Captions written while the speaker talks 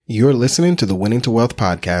You're listening to the Winning to Wealth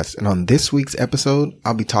podcast, and on this week's episode,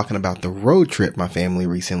 I'll be talking about the road trip my family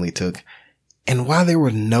recently took and why there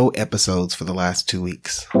were no episodes for the last 2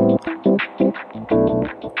 weeks.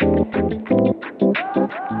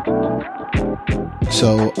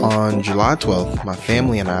 So on July 12th, my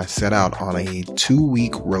family and I set out on a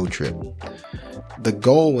 2-week road trip. The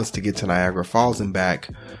goal was to get to Niagara Falls and back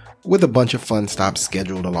with a bunch of fun stops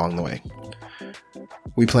scheduled along the way.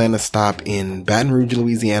 We plan to stop in Baton Rouge,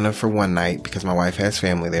 Louisiana for one night because my wife has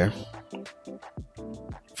family there.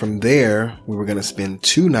 From there, we were going to spend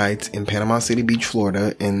 2 nights in Panama City Beach,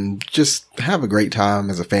 Florida, and just have a great time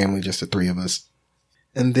as a family, just the 3 of us.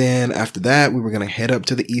 And then after that, we were going to head up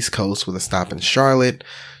to the East Coast with a stop in Charlotte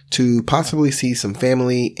to possibly see some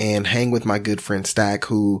family and hang with my good friend Stack,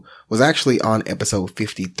 who was actually on episode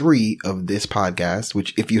 53 of this podcast,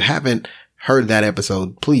 which if you haven't heard that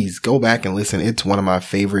episode, please go back and listen. It's one of my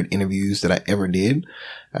favorite interviews that I ever did.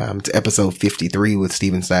 It's episode 53 with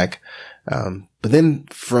Steven Stack. But then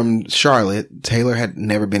from Charlotte, Taylor had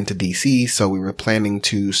never been to DC, so we were planning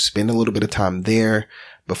to spend a little bit of time there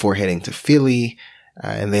before heading to Philly,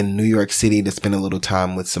 and then New York City to spend a little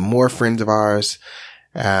time with some more friends of ours.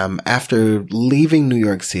 After leaving New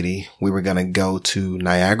York City, we were going to go to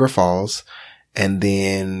Niagara Falls. And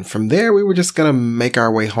then from there, we were just going to make our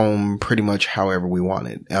way home pretty much however we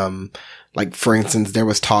wanted. Like for instance, there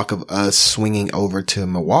was talk of us swinging over to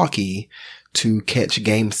Milwaukee to catch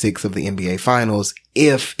game 6 of the NBA finals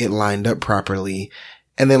if it lined up properly.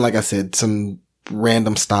 And then, like I said, some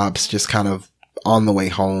random stops just kind of on the way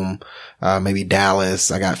home. Maybe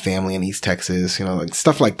Dallas. I got family in East Texas, like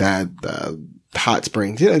stuff like that. Hot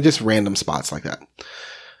Springs, just random spots like that.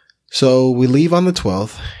 So we leave on the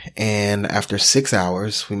 12th, and after 6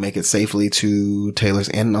 hours, we make it safely to Taylor's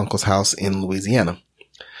aunt and uncle's house in Louisiana.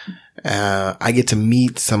 I get to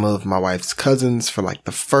meet some of my wife's cousins for like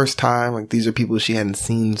the first time. Like these are people she hadn't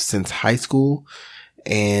seen since high school,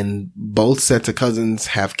 and both sets of cousins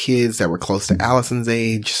have kids that were close to Allison's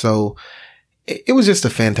age. So it was just a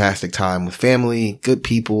fantastic time with family, good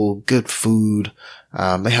people, good food.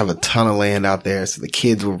 They have a ton of land out there, so the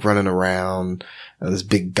kids were running around. This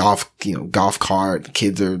big golf cart. The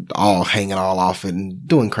kids are all hanging all off it and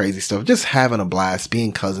doing crazy stuff. Just having a blast,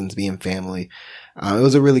 being cousins, being family. It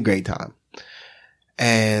was a really great time.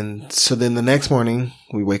 And so then the next morning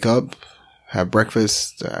we wake up, have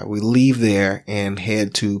breakfast. We leave there and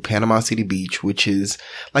head to Panama City Beach, which is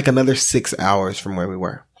like another 6 hours from where we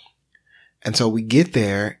were. And so we get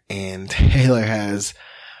there and Taylor has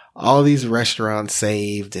all these restaurants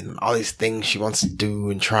saved and all these things she wants to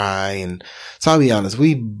do and try. And so I'll be honest,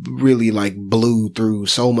 we really blew through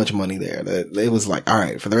so much money there that it was like, all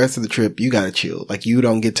right, for the rest of the trip, you got to chill. You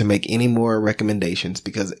don't get to make any more recommendations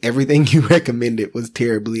because everything you recommended was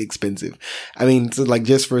terribly expensive. I mean, so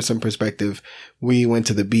just for some perspective, we went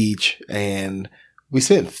to the beach and we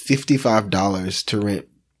spent $55 to rent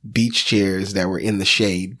beach chairs that were in the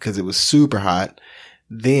shade because it was super hot.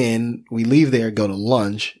 Then we leave there, go to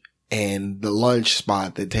lunch, and the lunch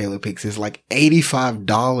spot that Taylor picks is like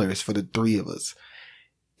 $85 for the 3 of us.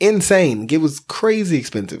 Insane. It was crazy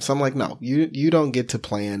expensive. So I'm like, no, you don't get to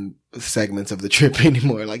plan segments of the trip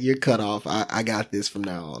anymore. You're cut off. I got this from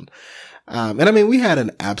now on. And I mean, we had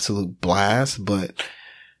an absolute blast, but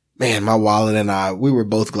man, my wallet and I, we were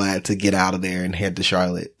both glad to get out of there and head to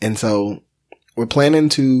Charlotte. And so we're planning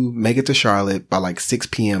to make it to Charlotte by 6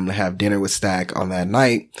 p.m. to have dinner with Stack on that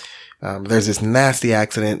night. There's this nasty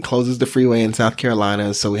accident, closes the freeway in South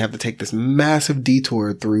Carolina. So we have to take this massive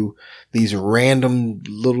detour through these random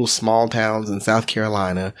little small towns in South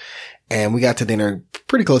Carolina. And we got to dinner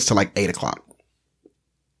pretty close to 8 o'clock.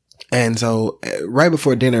 And so right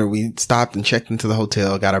before dinner, we stopped and checked into the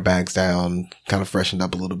hotel, got our bags down, kind of freshened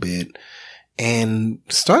up a little bit, and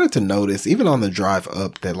started to notice even on the drive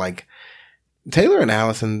up that Taylor and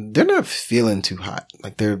Allison, they're not feeling too hot.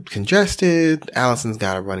 They're congested. Allison's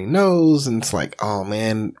got a runny nose, and it's oh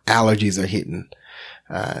man, allergies are hitting.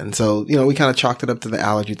 And so, we kind of chalked it up to the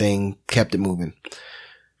allergy thing, kept it moving.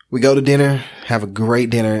 We go to dinner, have a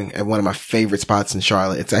great dinner at one of my favorite spots in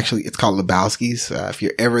Charlotte. It's called Lebowski's. If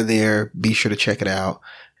you're ever there, be sure to check it out.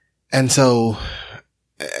 And so,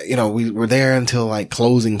 we were there until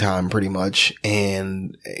closing time pretty much.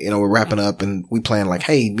 And, we're wrapping up and we plan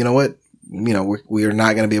hey, you know what? We're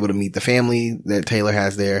not going to be able to meet the family that Taylor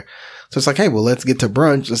has there. So it's hey, well, let's get to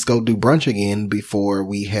brunch. Let's go do brunch again before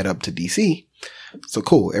we head up to DC. So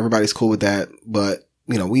cool. Everybody's cool with that. But,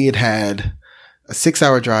 we had a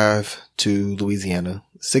 6-hour drive to Louisiana,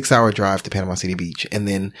 6-hour drive to Panama City Beach. And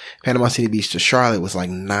then Panama City Beach to Charlotte was like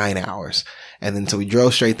 9 hours. And then so we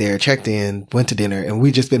drove straight there, checked in, went to dinner, and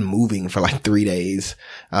we just been moving for like 3 days,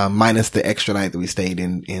 minus the extra night that we stayed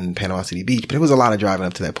in Panama City Beach. But it was a lot of driving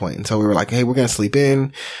up to that point. And so we were like, hey, we're going to sleep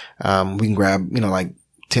in. We can grab, like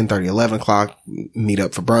 10:30, 11 o'clock, meet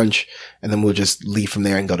up for brunch, and then we'll just leave from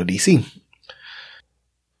there and go to DC.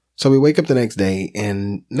 So we wake up the next day,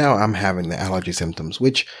 and now I'm having the allergy symptoms,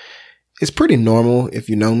 which is pretty normal if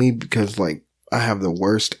you know me, because like I have the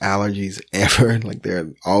worst allergies ever. Like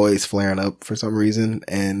they're always flaring up for some reason.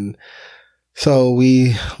 And so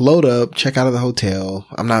we load up, check out of the hotel.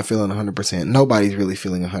 I'm not feeling 100%. Nobody's really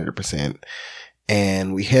feeling 100%.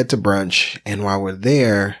 And we head to brunch. And while we're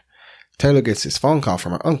there, Taylor gets this phone call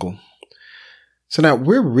from her uncle. So now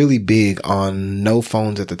we're really big on no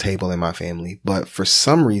phones at the table in my family, but for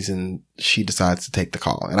some reason she decides to take the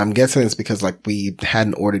call. And I'm guessing it's because like we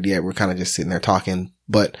hadn't ordered yet. We're kind of just sitting there talking,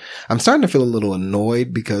 but I'm starting to feel a little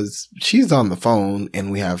annoyed because she's on the phone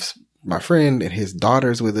and we have my friend and his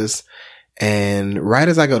daughters with us. And right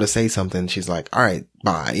as I go to say something, she's like, all right,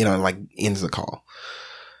 bye, and like ends the call.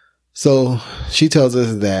 So she tells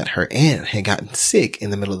us that her aunt had gotten sick in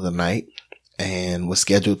the middle of the night and was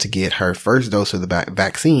scheduled to get her first dose of the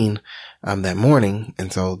vaccine that morning.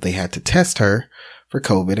 And so they had to test her for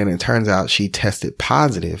COVID. And it turns out she tested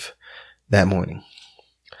positive that morning.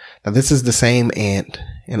 Now, this is the same aunt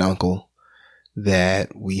and uncle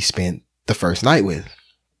that we spent the first night with.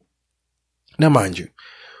 Now, mind you,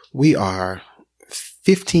 we are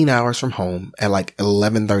 15 hours from home at like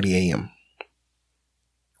 11:30 a.m.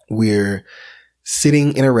 We're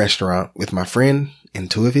sitting in a restaurant with my friend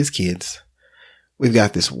and 2 of his kids. We've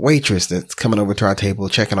got this waitress that's coming over to our table,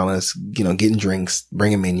 checking on us, getting drinks,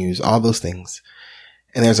 bringing menus, all those things.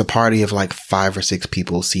 And there's a party of like 5 or 6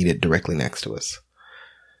 people seated directly next to us.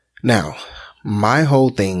 Now, my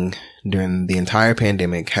whole thing during the entire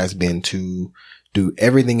pandemic has been to do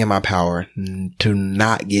everything in my power to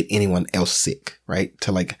not get anyone else sick, right?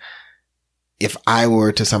 To like, if I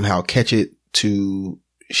were to somehow catch it, to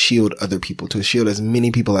shield other people, to shield as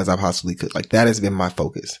many people as I possibly could. Like that has been my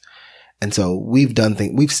focus. And so we've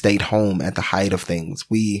stayed home at the height of things.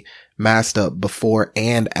 We masked up before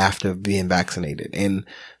and after being vaccinated. And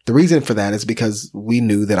the reason for that is because we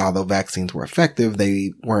knew that although vaccines were effective,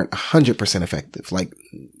 they weren't 100% effective. Like,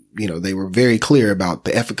 they were very clear about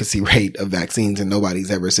the efficacy rate of vaccines and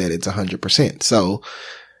nobody's ever said it's 100%. So,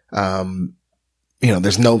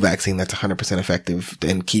 there's no vaccine that's 100% effective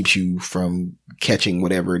and keeps you from catching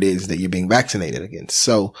whatever it is that you're being vaccinated against.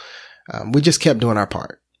 So, we just kept doing our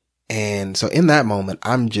part. And so in that moment,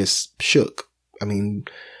 I'm just shook. I mean,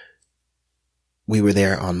 we were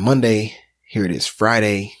there on Monday. Here it is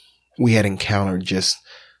Friday. We had encountered just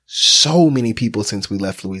so many people since we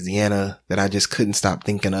left Louisiana that I just couldn't stop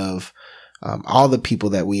thinking of. All the people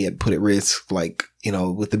that we had put at risk, like,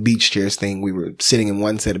 with the beach chairs thing, we were sitting in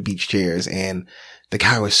one set of beach chairs and the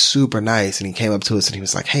guy was super nice and he came up to us and he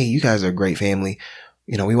was like, hey, you guys are a great family.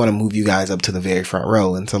 We want to move you guys up to the very front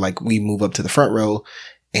row. And so like we move up to the front row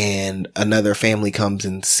and another family comes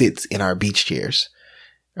and sits in our beach chairs.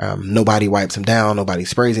 Nobody wipes them down. Nobody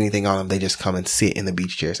sprays anything on them. They just come and sit in the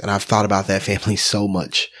beach chairs. And I've thought about that family so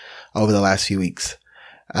much over the last few weeks.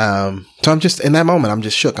 So I'm just in that moment, I'm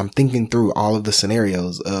just shook. I'm thinking through all of the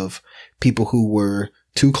scenarios of people who were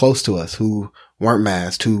too close to us, who weren't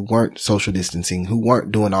masked, who weren't social distancing, who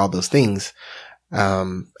weren't doing all those things.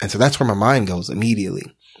 And so that's where my mind goes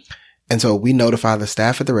immediately. And so we notify the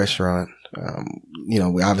staff at the restaurant.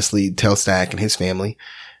 We obviously tell Stack and his family,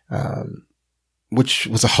 which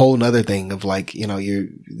was a whole nother thing of like,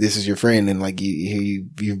 this is your friend and like you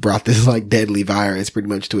brought this like deadly virus pretty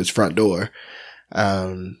much to his front door.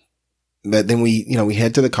 But then we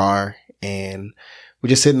head to the car and we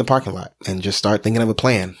just sit in the parking lot and just start thinking of a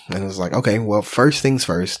plan. And it was like, okay, well, first things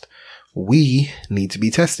first, we need to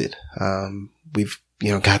be tested. We've,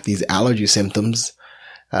 got these allergy symptoms.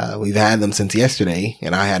 We've had them since yesterday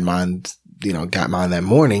and I had mine, got mine that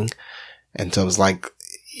morning. And so it was like,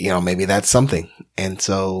 maybe that's something. And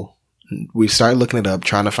so we started looking it up,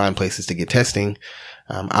 trying to find places to get testing.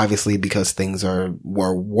 Obviously because things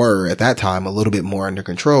were at that time a little bit more under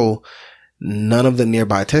control. None of the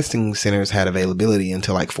nearby testing centers had availability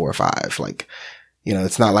until like 4 or 5. Like,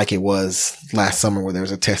 it's not like it was last summer where there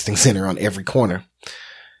was a testing center on every corner.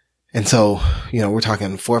 And so, we're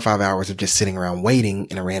talking 4 or 5 hours of just sitting around waiting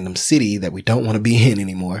in a random city that we don't want to be in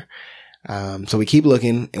anymore. So we keep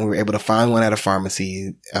looking and we were able to find one at a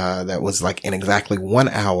pharmacy, that was like in exactly 1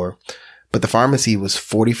 hour, but the pharmacy was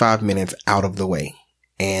 45 minutes out of the way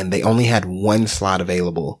and they only had one slot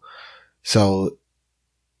available. So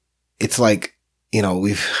it's like,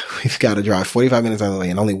 we've got to drive 45 minutes out of the way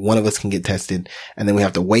and only one of us can get tested. And then we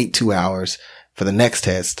have to wait 2 hours for the next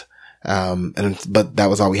test. But that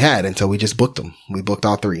was all we had. And so we just booked them. We booked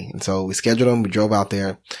all three. And so we scheduled them. We drove out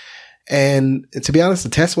there. And to be honest, the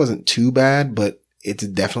test wasn't too bad, but it's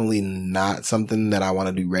definitely not something that I want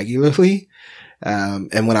to do regularly.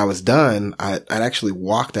 And when I was done, I'd actually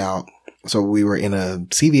walked out. So we were in a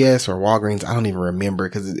CVS or Walgreens. I don't even remember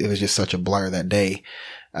because it was just such a blur that day.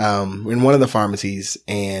 In one of the pharmacies,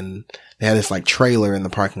 and they had this like trailer in the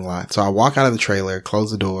parking lot. So I walk out of the trailer,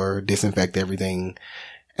 close the door, disinfect everything.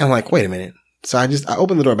 And I'm like, wait a minute. So I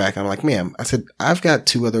opened the door back. And I'm like, ma'am, I said, I've got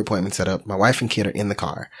 2 other appointments set up. My wife and kid are in the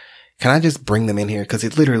car. Can I just bring them in here? Cause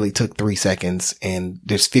it literally took 3 seconds and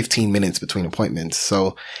there's 15 minutes between appointments.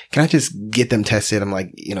 So can I just get them tested? I'm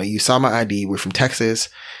like, you saw my ID. We're from Texas.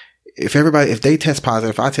 If they test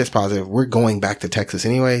positive, if I test positive, we're going back to Texas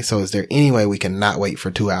anyway. So is there any way we can not wait for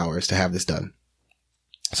 2 hours to have this done?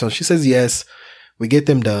 So she says yes. We get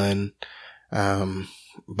them done.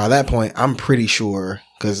 By that point, I'm pretty sure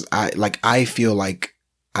because I feel like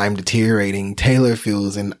I'm deteriorating. Taylor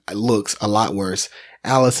feels and looks a lot worse.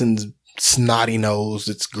 Allison's snotty nose.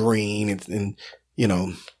 It's green.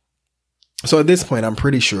 So at this point, I'm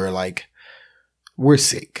pretty sure like we're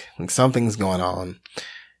sick. Like something's going on.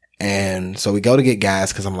 And so we go to get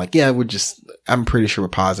gas because I'm like, yeah, I'm pretty sure we're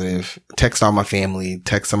positive. Text all my family,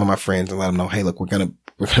 text some of my friends and let them know, hey, look, we're going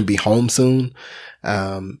to be home soon.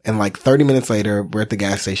 And like 30 minutes later, we're at the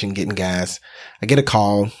gas station getting gas. I get a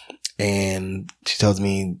call and she tells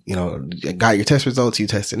me, I got your test results. You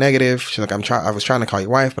tested negative. She's like, I was trying to call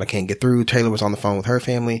your wife, but I can't get through. Taylor was on the phone with her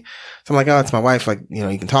family. So I'm like, oh, it's my wife. Like,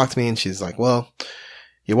 you can talk to me. And she's like, well,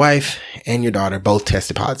 your wife and your daughter both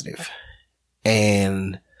tested positive.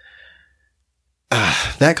 And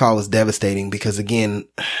that call was devastating because again,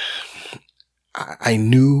 I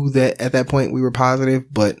knew that at that point we were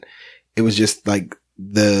positive, but it was just like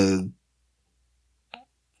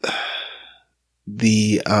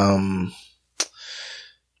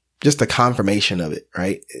just the confirmation of it,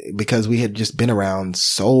 right? Because we had just been around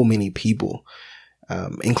so many people,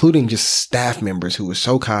 including just staff members who were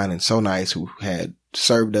so kind and so nice, who had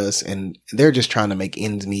served us, and they're just trying to make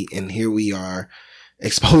ends meet. And here we are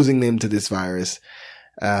exposing them to this virus.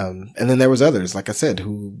 And then there was others, like I said,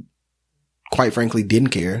 who quite frankly didn't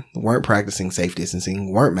care, weren't practicing safe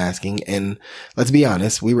distancing, weren't masking. And let's be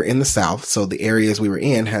honest, we were in the South. So the areas we were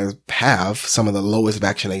in have some of the lowest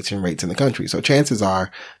vaccination rates in the country. So chances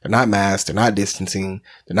are they're not masked, they're not distancing,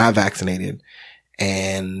 they're not vaccinated.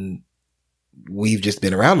 And we've just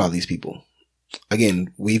been around all these people.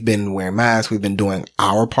 Again, we've been wearing masks. We've been doing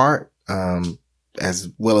our part, as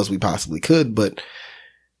well as we possibly could. But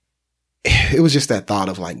it was just that thought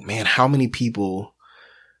of like, man, how many people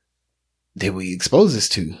did we expose this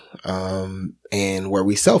to? And were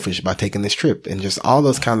we selfish by taking this trip? And just all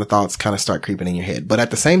those kind of thoughts kind of start creeping in your head. But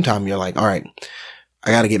at the same time, you're like, all right,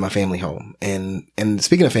 I got to get my family home. And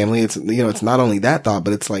speaking of family, it's, it's not only that thought,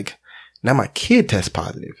 but it's like, now my kid tests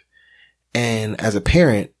positive. And as a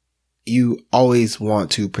parent, you always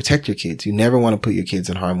want to protect your kids. You never want to put your kids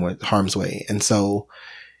in harm's way. And so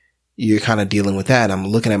you're kind of dealing with that. I'm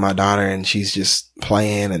looking at my daughter and she's just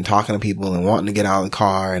playing and talking to people and wanting to get out of the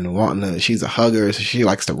car and she's a hugger. So she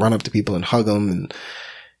likes to run up to people and hug them. And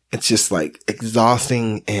it's just like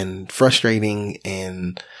exhausting and frustrating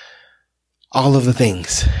and all of the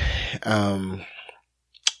things.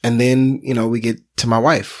 And then, we get to my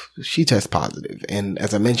wife. She tests positive. And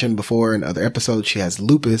as I mentioned before in other episodes, she has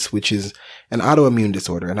lupus, which is an autoimmune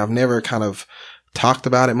disorder. And I've never kind of talked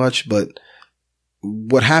about it much, but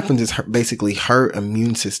what happens is basically her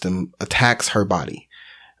immune system attacks her body.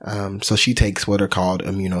 So she takes what are called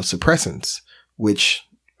immunosuppressants, which,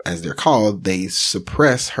 as they're called, they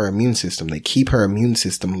suppress her immune system. They keep her immune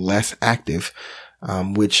system less active,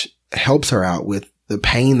 which helps her out with the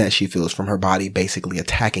pain that she feels from her body basically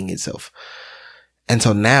attacking itself. And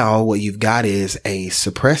so now what you've got is a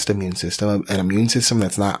suppressed immune system, an immune system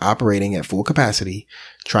that's not operating at full capacity,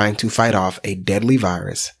 trying to fight off a deadly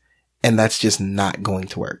virus. And that's just not going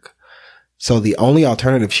to work. So the only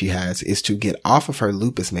alternative she has is to get off of her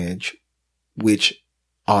lupus meds, which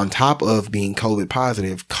on top of being COVID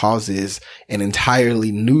positive causes an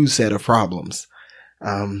entirely new set of problems.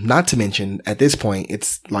 Not to mention at this point,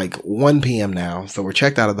 it's like 1 p.m. now. So we're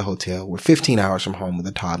checked out of the hotel. We're 15 hours from home with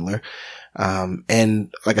a toddler.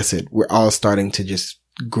 And like I said, we're all starting to just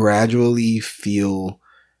gradually feel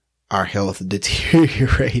our health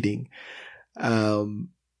deteriorating.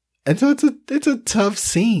 And so it's a tough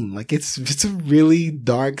scene. Like it's a really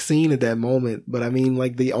dark scene at that moment. But I mean,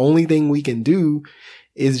 like the only thing we can do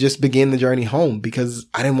is just begin the journey home, because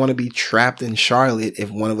I didn't want to be trapped in Charlotte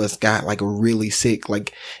if one of us got like really sick,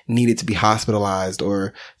 like needed to be hospitalized,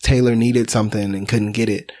 or Taylor needed something and couldn't get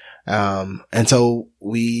it. And so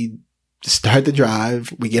we start the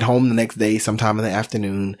drive. We get home the next day sometime in the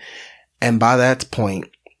afternoon. And by that point,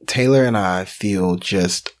 Taylor and I feel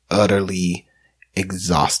just utterly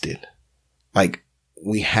exhausted. Like,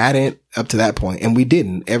 we hadn't up to that point, and we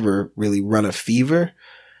didn't ever really run a fever,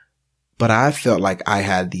 but I felt like I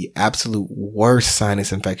had the absolute worst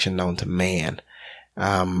sinus infection known to man.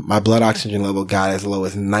 My blood oxygen level got as low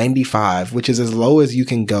as 95, which is as low as you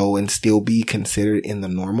can go and still be considered in the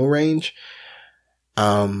normal range.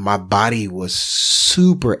 My body was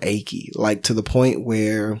super achy, like to the point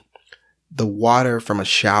where the water from a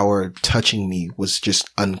shower touching me was just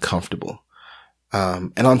uncomfortable.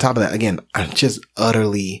 And on top of that, again, I'm just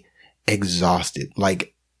utterly exhausted.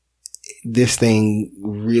 Like, this thing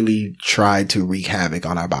really tried to wreak havoc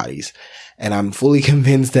on our bodies. And I'm fully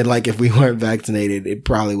convinced that, like, if we weren't vaccinated, it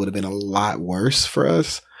probably would have been a lot worse for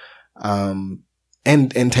us. And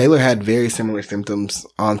Taylor had very similar symptoms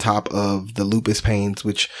on top of the lupus pains,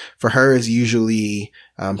 which for her is usually,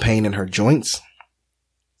 pain in her joints.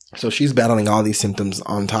 So she's battling all these symptoms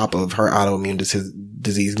on top of her autoimmune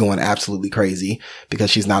disease going absolutely crazy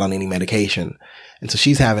because she's not on any medication. And so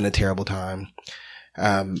she's having a terrible time.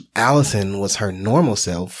 Allison was her normal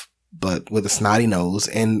self, but with a snotty nose.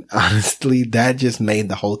 And honestly, that just made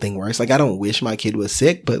the whole thing worse. Like, I don't wish my kid was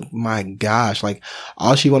sick, but my gosh, like,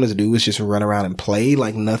 all she wanted to do was just run around and play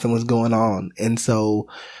like nothing was going on. And so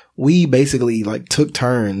we basically like took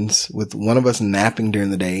turns with one of us napping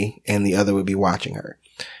during the day and the other would be watching her.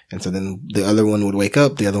 And so then the other one would wake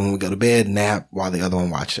up, the other one would go to bed, nap while the other one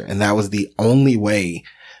watched her. And that was the only way,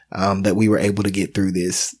 that we were able to get through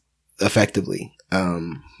this effectively.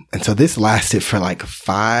 And so this lasted for like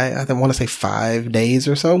 5 days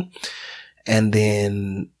or so. And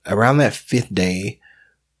then around that 5th day,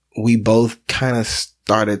 we both kind of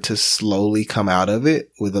started to slowly come out of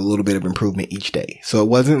it with a little bit of improvement each day. So it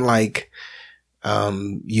wasn't like,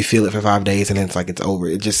 you feel it for 5 days and then it's like it's over.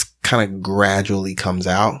 It just kind of gradually comes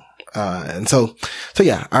out. And so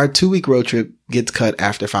yeah, our 2-week road trip gets cut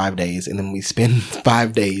after 5 days, and then we spend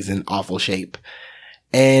 5 days in awful shape.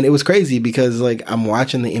 And it was crazy because, like, I'm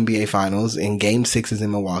watching the NBA finals and game 6 is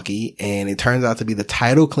in Milwaukee, and it turns out to be the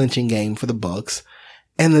title clinching game for the Bucks.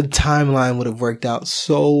 And the timeline would have worked out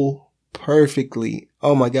so perfectly.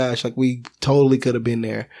 Oh my gosh. Like, we totally could have been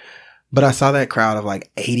there. But I saw that crowd of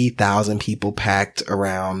like 80,000 people packed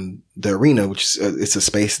around the arena, which it's a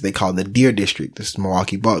space they call the Deer District. This is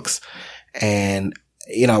Milwaukee Bucks. And,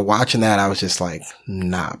 you know, watching that, I was just like,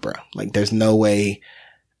 nah, bro. Like, there's no way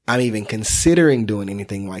I'm even considering doing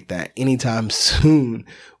anything like that anytime soon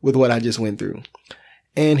with what I just went through.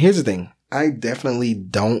 And here's the thing. I definitely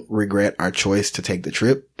don't regret our choice to take the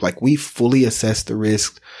trip. Like, we fully assessed the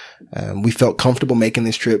risk. We felt comfortable making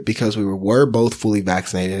this trip because we were both fully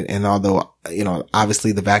vaccinated. And although, you know,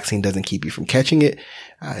 obviously the vaccine doesn't keep you from catching it,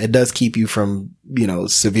 it does keep you from, you know,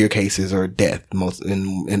 severe cases or death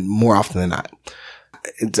and more often than not.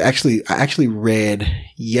 I actually read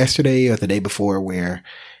yesterday or the day before where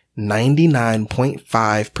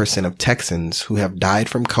 99.5% of Texans who have died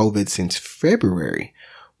from COVID since February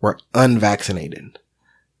were unvaccinated,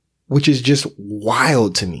 which is just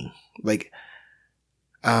wild to me. Like,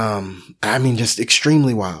 I mean, just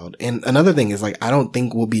extremely wild. And another thing is, like, I don't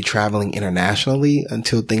think we'll be traveling internationally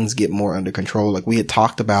until things get more under control. Like, we had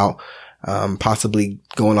talked about, possibly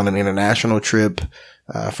going on an international trip,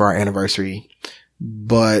 for our anniversary,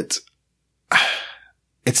 but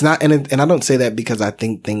it's not, and I don't say that because I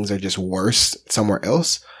think things are just worse somewhere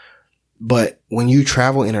else. But when you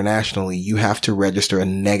travel internationally, you have to register a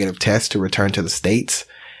negative test to return to the States.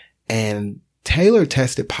 And Taylor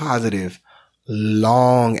tested positive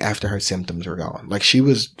long after her symptoms were gone. Like, she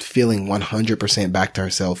was feeling 100% back to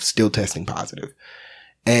herself, still testing positive.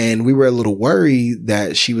 And we were a little worried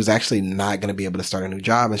that she was actually not going to be able to start a new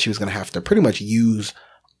job, and she was going to have to pretty much use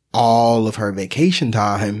all of her vacation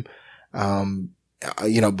time,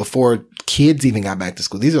 you know, before kids even got back to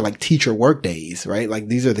school. These are like teacher work days, right? Like,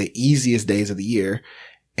 these are the easiest days of the year.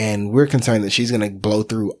 And we're concerned that she's going to blow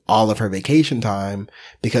through all of her vacation time,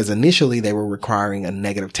 because initially they were requiring a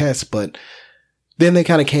negative test, but then they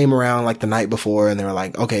kind of came around like the night before and they were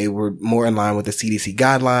like, okay, we're more in line with the CDC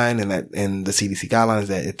guideline, and the CDC guidelines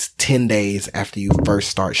that it's 10 days after you first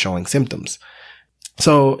start showing symptoms.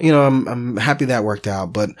 So, you know, I'm happy that worked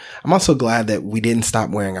out, but I'm also glad that we didn't stop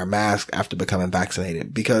wearing our mask after becoming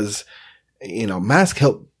vaccinated, because, you know, masks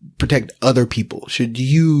help protect other people should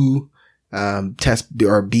you, test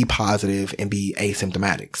or be positive and be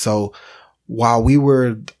asymptomatic. So while we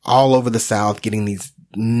were all over the South getting these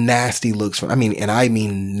nasty looks from, I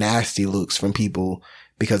mean nasty looks from people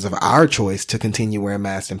because of our choice to continue wearing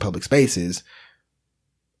masks in public spaces,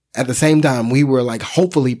 at the same time, we were like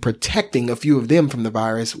hopefully protecting a few of them from the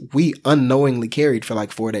virus. We unknowingly carried for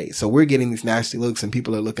like 4 days. So we're getting these nasty looks and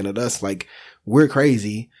people are looking at us like we're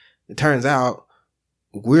crazy. It turns out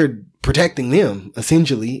we're protecting them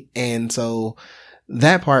essentially. And so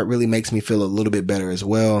that part really makes me feel a little bit better as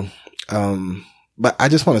well. But I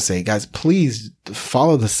just want to say, guys, please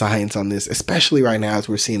follow the science on this, especially right now as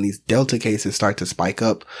we're seeing these Delta cases start to spike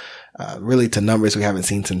up, really to numbers we haven't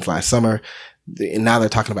seen since last summer. And now they're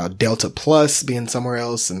talking about Delta Plus being somewhere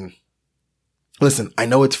else. And listen, I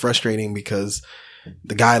know it's frustrating because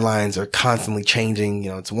the guidelines are constantly changing.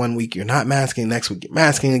 You know, it's 1 week you're not masking, next week you're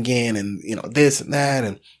masking again, and you know, this and that.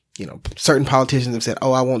 And, you know, certain politicians have said,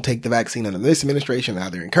 oh, I won't take the vaccine under this administration.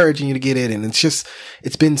 Now they're encouraging you to get it. And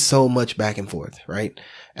it's been so much back and forth, right?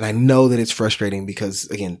 And I know that it's frustrating because,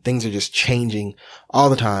 again, things are just changing all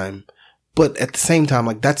the time. But at the same time,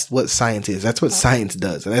 like, that's what science is. That's what science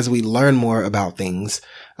does. And as we learn more about things,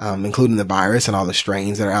 including the virus and all the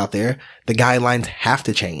strains that are out there, the guidelines have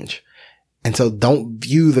to change. And so don't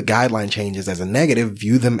view the guideline changes as a negative.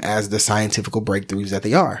 View them as the scientific breakthroughs that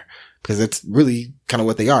they are, because that's really kind of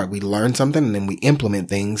what they are. We learn something and then we implement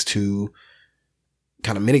things to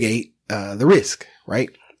kind of mitigate the risk, right?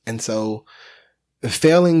 And so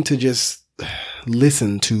failing to just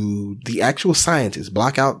listen to the actual scientists,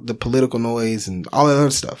 block out the political noise and all that other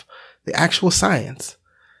stuff, the actual science.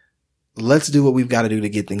 Let's do what we've got to do to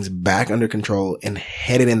get things back under control and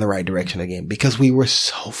headed in the right direction again, because we were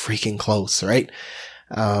so freaking close, right?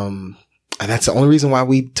 And that's the only reason why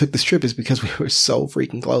we took this trip, is because we were so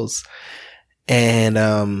freaking close. And,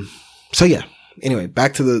 so yeah, anyway,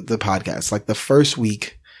 back to the podcast. Like the first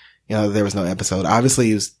week, you know, there was no episode.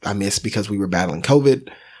 Obviously I missed because we were battling COVID.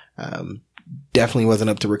 Definitely wasn't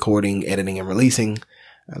up to recording, editing, and releasing.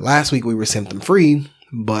 Last week we were symptom free,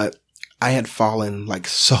 but I had fallen like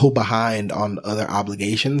so behind on other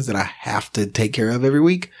obligations that I have to take care of every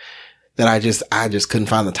week that I just couldn't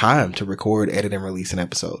find the time to record, edit, and release an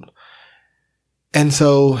episode. And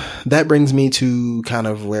so that brings me to kind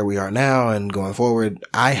of where we are now and going forward.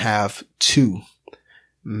 I have 2,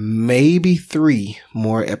 maybe 3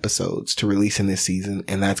 more episodes to release in this season,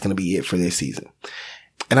 and that's going to be it for this season.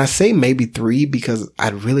 And I say maybe 3 because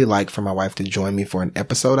I'd really like for my wife to join me for an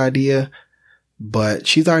episode idea, but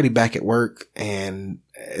she's already back at work and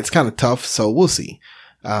it's kind of tough. So we'll see.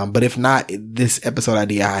 But if not, this episode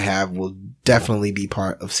idea I have will definitely be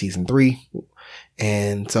part of season 3.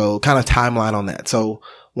 And so kind of timeline on that. So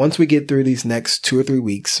once we get through these next 2 or 3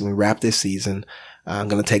 weeks, we wrap this season, I'm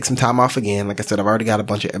going to take some time off again. Like I said, I've already got a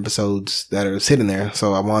bunch of episodes that are sitting there.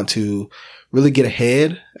 So I want to really get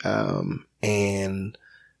ahead, and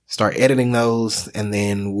start editing those, and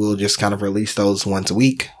then we'll just kind of release those once a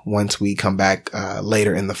week once we come back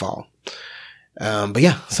later in the fall. But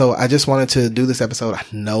yeah, so I just wanted to do this episode. I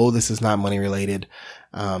know this is not money related.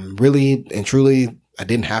 Really and truly, I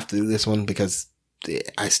didn't have to do this one because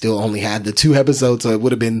I still only had the 2 episodes. So it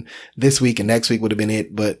would have been this week and next week would have been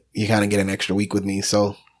it, but you kind of get an extra week with me.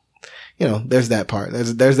 So, you know, there's that part.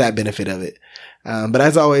 There's that benefit of it. But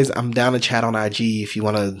as always, I'm down to chat on IG if you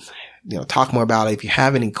want to, you know, talk more about it. If you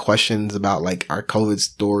have any questions about like our COVID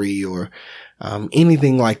story or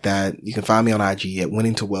anything like that, you can find me on IG at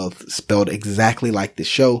Winning to Wealth, spelled exactly like this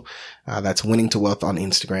show. That's Winning to Wealth on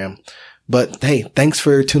Instagram. But hey, thanks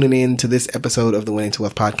for tuning in to this episode of the Winning to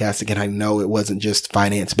Wealth podcast. Again, I know it wasn't just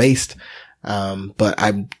finance based, but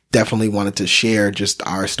I definitely wanted to share just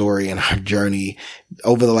our story and our journey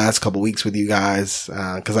over the last couple weeks with you guys,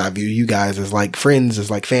 because I view you guys as like friends, as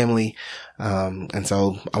like family. And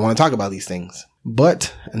so I want to talk about these things.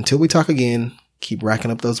 But until we talk again, keep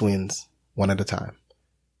racking up those wins one at a time.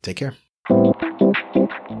 Take care.